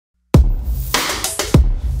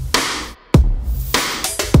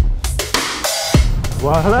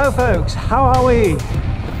Well, hello folks, how are we?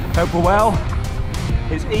 Hope we're well.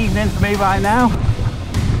 It's evening for me right now.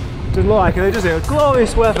 Doesn't look like it, does it?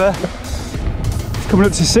 Glorious weather. It's coming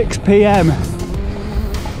up to 6 PM.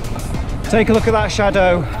 Take a look at that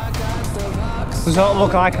shadow. Does not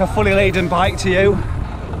look like a fully laden bike to you.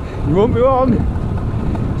 You won't be wrong.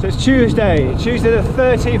 So it's Tuesday the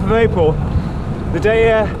 13th of April, the day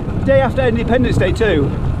after Independence Day too.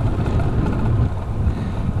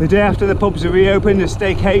 The day after the pubs are reopened, the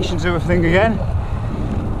staycations are a thing again.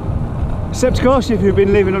 Except of course if you've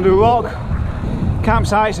been living under a rock,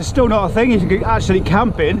 campsites are still not a thing. You can actually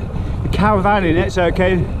camp in, the caravan in it's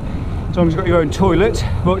okay, as long as you've got your own toilet.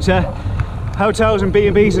 But hotels and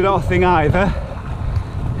B&Bs are not a thing either.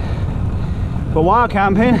 But wild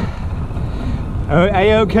camping,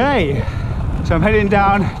 A-okay. So I'm heading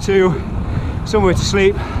down to somewhere to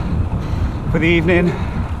sleep for the evening.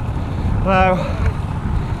 Hello.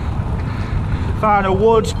 Found a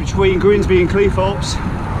woods between Grimsby and Cleethorpes.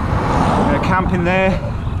 Camping there.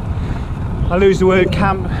 I lose the word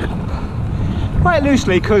camp quite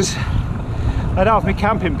loosely because I don't have my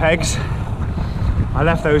camping pegs. I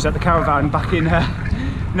left those at the caravan back in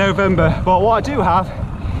November. But what I do have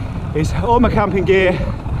is all my camping gear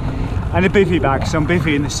and a bivvy bag. So I'm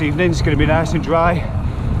bivvying this evening. It's going to be nice and dry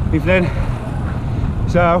evening.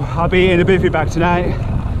 So I'll be in a bivvy bag tonight.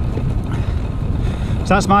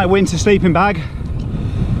 So that's my winter sleeping bag.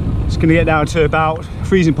 It's going to get down to about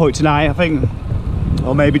freezing point tonight, I think,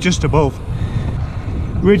 or maybe just above.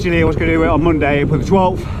 Originally I was going to do it on Monday, April the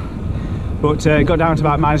 12th, but it got down to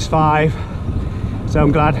about -5, so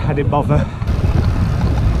I'm glad I didn't bother.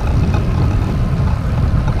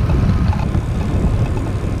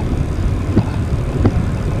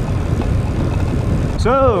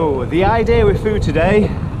 So the idea with food today,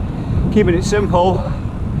 keeping it simple.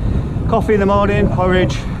 Coffee in the morning,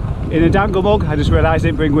 porridge in a dangle mug. I just realised I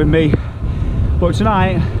didn't bring with me. But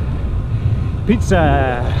tonight,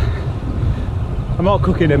 pizza. I'm not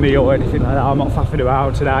cooking a meal or anything like that. I'm not faffing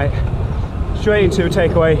around tonight. Straight into a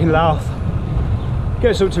takeaway in Louth.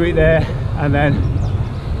 Get something to eat there, and then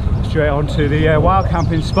straight on to the wild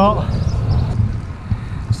camping spot.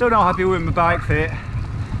 Still not happy with my bike fit.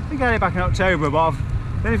 I think I had it back in October, but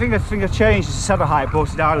the only thing I think I've changed is the saddle height, brought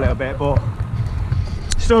it down a little bit, but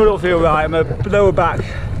still don't feel right. My lower back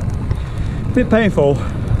a bit painful.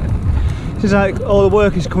 It's like all the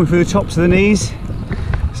work is coming through the tops of the knees.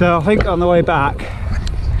 So I think on the way back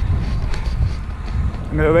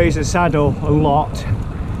I'm going to raise the saddle a lot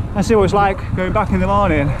and see what it's like going back in the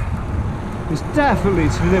morning. It's definitely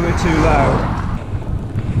a little bit too low.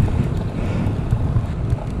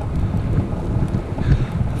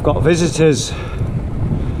 I've got visitors.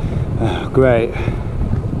 Oh, great.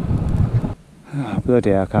 Oh, bloody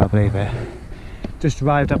hell, I can't believe it. Just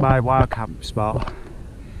arrived at my wild camp spot,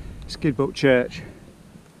 Skidbuck Church.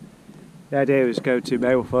 The idea was to go to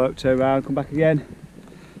Mablethorpe, turn around, come back again.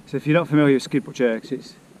 So if you're not familiar with Skidbuck Church,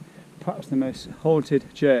 it's perhaps the most haunted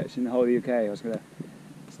church in the whole of the UK. I was going to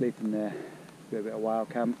sleep in there, do a bit of wild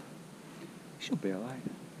camp. It should be alright.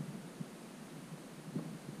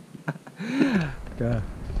 Yeah.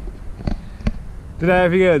 Did I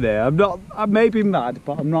ever go there? I may be mad,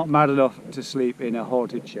 but I'm not mad enough to sleep in a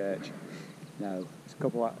haunted church. No, it's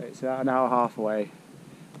about an hour and a half away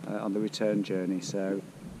on the return journey. So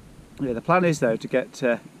yeah, the plan is though to get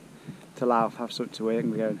to Louth, have something to eat,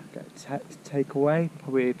 and we're going to get a takeaway,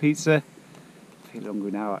 probably a pizza. I feel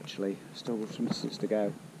hungry now actually, still with some distance to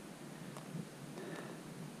go.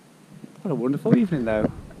 What a wonderful evening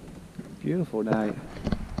though, beautiful night.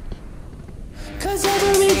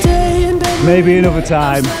 Maybe another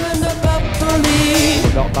time,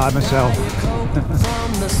 but not by myself.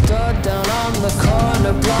 From the stud down on the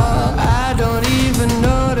corner block, I don't even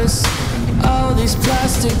notice all these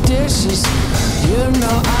plastic dishes. You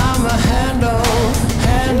know I'm a handle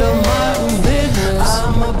my own business.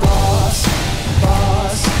 I'm a boss,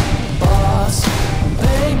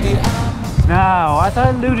 baby. Now, as I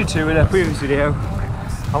alluded to in a previous video,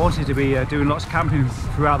 I wanted to be doing lots of camping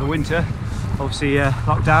throughout the winter. Obviously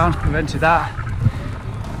lockdown prevented that.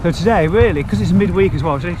 So today, really, because it's midweek as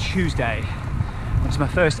well, today's Tuesday, it's my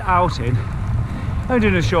first outing. I'm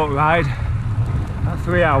doing a short ride, about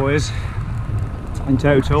 3 hours in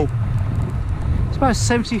total. It's about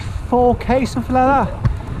 74k, something like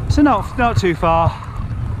that. So not too far.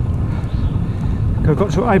 I've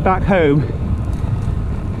got to ride back home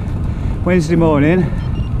Wednesday morning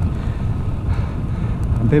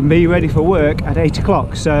and be ready for work at 8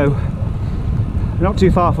 o'clock. So not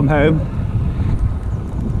too far from home.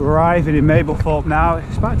 We're arriving in Mablethorpe now.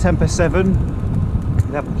 It's about 10 past 7.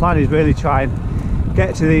 The plan is really try and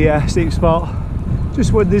get to the sleep spot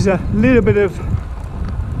just when there's a little bit of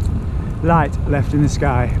light left in the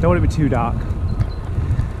sky. Don't want it to be too dark.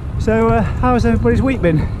 So how's everybody's week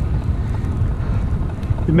been?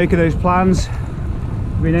 Been making those plans?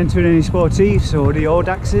 Been entering any sportifs or the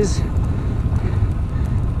audaxes?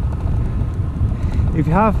 If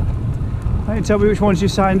you have, why don't you tell me which ones you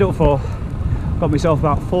signed up for? Got myself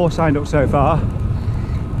about 4 signed up so far.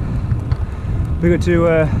 We're going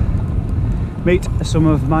to meet some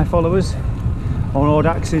of my followers on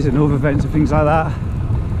audaxes and other events and things like that.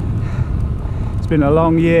 It's been a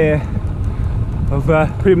long year of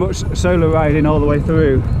pretty much solo riding all the way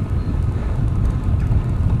through.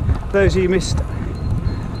 Those of you who missed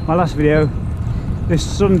my last video, this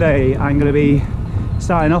Sunday I'm going to be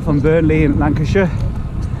starting off on Burnley in Lancashire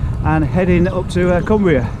and heading up to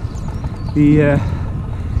Cumbria.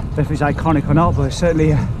 If it's iconic or not, but it's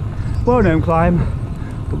certainly a well-known climb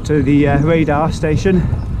up to the radar station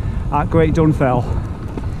at Great Dunfell.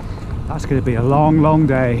 That's going to be a long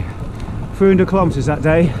day. 300 kilometres that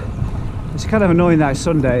day. It's kind of annoying that it's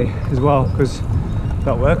Sunday as well, because I've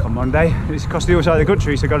got work on Monday. It's across the other side of the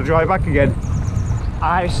country, so I've got to drive back again.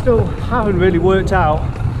 I still haven't really worked out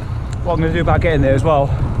what I'm going to do about getting there as well,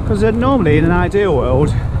 because normally in an ideal world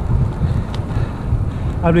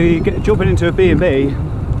I'd be jumping into a B&B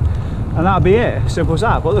and that'd be it, simple as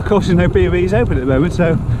that. But of course there's no B&Bs open at the moment,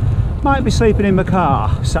 so might be sleeping in my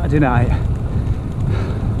car Saturday night.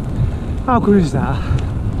 How good is that?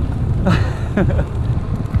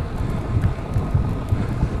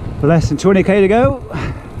 Less than 20k to go.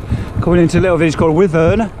 Coming into a little village called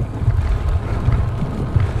Withern.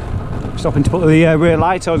 Stopping to put the rear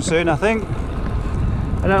light on soon, I think.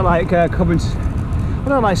 I don't like I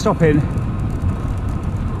don't like stopping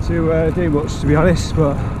to do much, to be honest,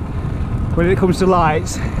 but when it comes to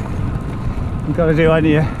lights, you've got to do, haven't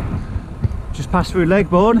you? Just passed through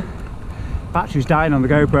Legbourne. Battery's dying on the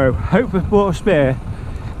GoPro. Hope I've bought a spare.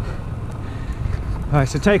 Right,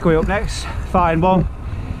 so takeaway up next. Find one,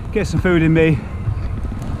 get some food in me.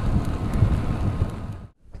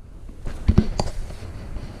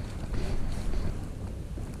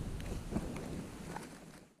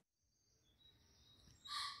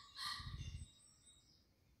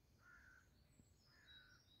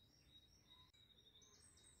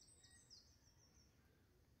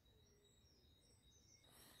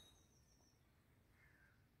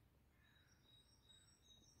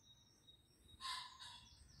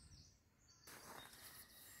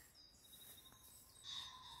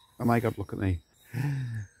 Oh my god, look at me.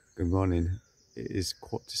 Good morning. It is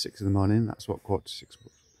 5:45 in the morning. That's what 5:45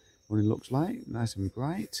 morning looks like. Nice and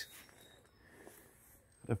bright.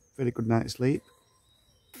 Had a very good night's sleep.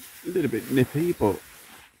 A little bit nippy, but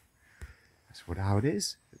that's how it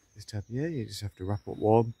is. This time of year, you just have to wrap up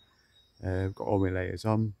warm. Got all my layers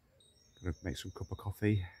on. Gonna make some cup of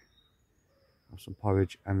coffee, have some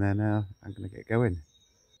porridge, and then I'm gonna get going.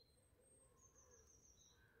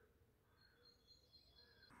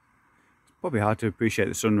 Probably hard to appreciate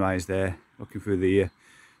the sunrise there, looking through the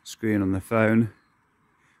screen on the phone.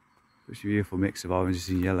 Such a beautiful mix of oranges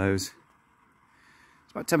and yellows.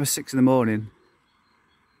 It's about 6:10 in the morning,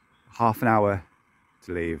 half an hour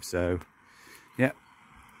to leave, so yeah,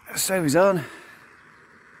 so he's on.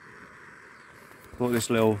 Brought this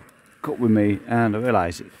little cup with me and I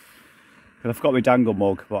realised it, I've got my dangle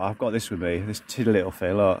mug, but I've got this with me, this tiddly little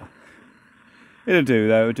thing, look. It'll do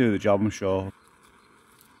though, it'll do the job, I'm sure.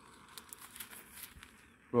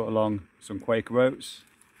 Brought along some Quaker oats,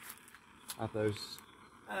 have those,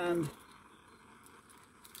 and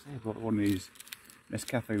I brought one of these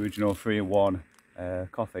Nescafe Original 3-in-1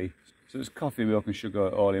 coffee. So it's coffee, milk and sugar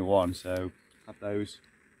all in one, so have those.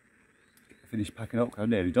 Finished packing up, I'm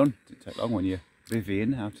nearly done. Didn't take long when you're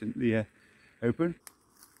divvying out in the open.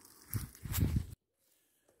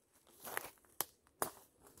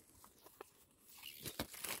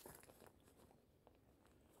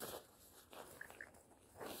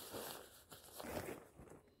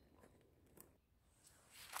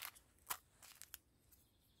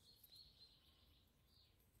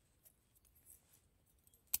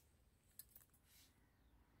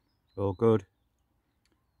 All good.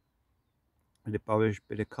 Bit of porridge,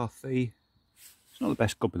 bit of coffee. It's not the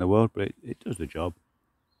best cup in the world, but it does the job.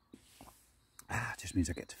 It just means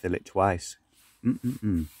I get to fill it twice.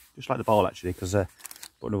 Just like the bowl actually, because I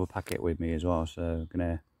put another packet with me as well, so I'm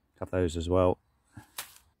gonna have those as well.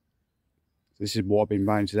 This is what I've been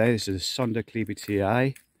riding today. This is a Sonda Cleaver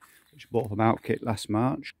TI, which I bought from Outkit last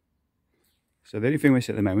March. So the only thing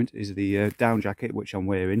missing at the moment is the down jacket, which I'm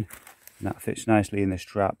wearing, and that fits nicely in this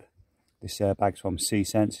strap. This bag's from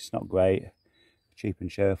C-Sense. It's not great, cheap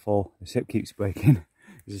and cheerful. The zip keeps breaking.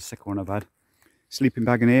 This is the second one I've had. sleeping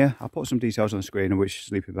bag in here. I'll put some details on the screen of which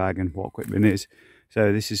sleeping bag and what equipment is.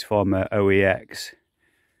 So this is from OEX.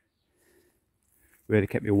 Really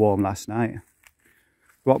kept me warm last night.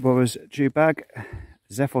 Rock Brothers tube bag,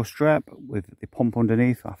 Zephyr strap with the pump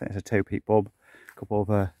underneath. I think it's a toe peak bulb. A couple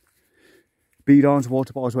of bead-ons,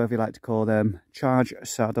 water bottles, whatever you like to call them. Charge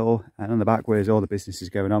saddle, and on the back where's all the business is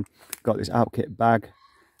going on. Got this outkit bag.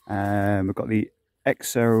 We've got the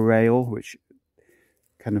EXO rail, which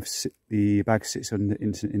kind of the bag sits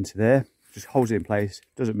into there, just holds it in place,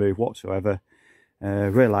 doesn't move whatsoever.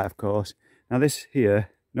 Really light, of course. Now this here,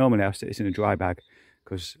 normally I stick this in a dry bag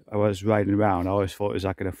because I was riding around. I always thought it was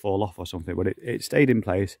like going to fall off or something, but it stayed in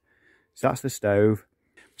place. So that's the stove.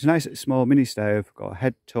 It's a nice small mini stove. Got a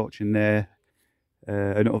head torch in there.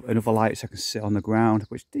 Another light so I can sit on the ground,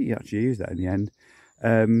 which did you actually use that in the end.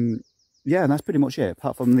 Yeah, and that's pretty much it,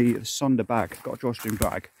 apart from the Sonder bag. Got a drawstring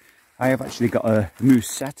bag. I have actually got a moose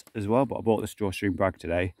set as well, but I bought this drawstring bag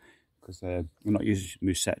today because I've not used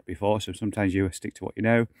moose set before, so sometimes you stick to what you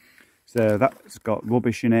know. So that's got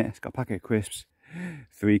rubbish in it. It's got a packet of crisps,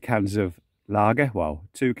 3 cans of lager, well,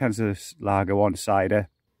 2 cans of lager, 1 cider,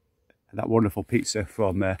 and that wonderful pizza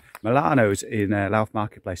from Milano's in Louth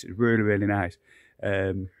Marketplace. It's really, really nice. I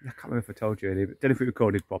can't remember if I told you earlier, but don't know if we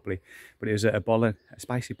recorded properly, but it was a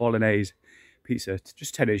spicy bolognese pizza,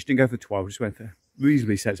 just 10 inch, didn't go for 12, just went for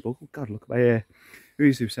reasonably sensible. Oh God, look at my hair.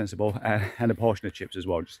 Reasonably sensible, and a portion of chips as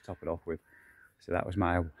well, just to top it off with. So that was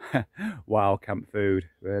my wild camp food,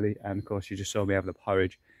 really. And of course, you just saw me have the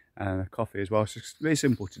porridge and a coffee as well. So it's really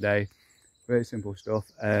simple today, very simple stuff.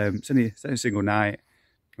 It's only a single night.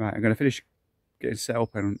 Right, I'm going to finish getting set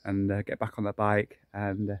up and get back on the bike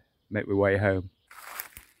and make my way home.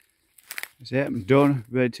 That's it, I'm done,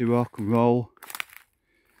 ready to rock and roll.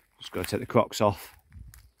 Just got to take the Crocs off.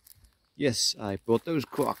 Yes, I bought those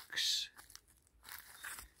Crocs.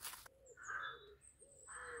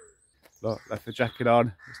 Look, left the jacket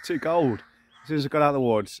on. It's too cold. As soon as I got out of the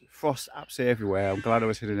woods, frost absolutely everywhere. I'm glad I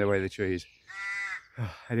was hidden away the trees.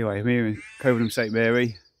 Anyway, I'm here in Covenham St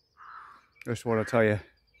Mary. Just want to tell you,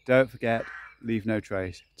 don't forget, leave no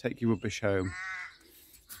trace. Take your rubbish home.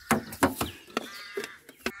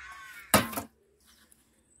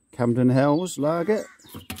 Camden Hells lager.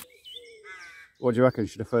 What do you reckon?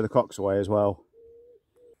 Should I throw the Crocs away as well?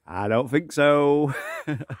 I don't think so.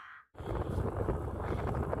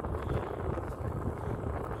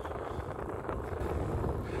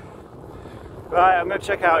 Right, I'm going to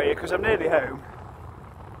check out here because I'm nearly home.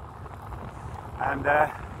 And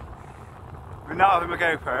we're not having my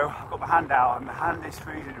GoPro. I've got my hand out and my hand is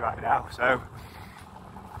freezing right now. So,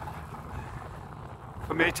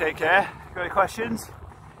 for me, take care. Got any questions?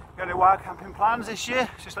 Got any wild camping plans this year?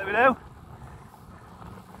 Just let me know.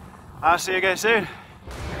 I'll see you again soon.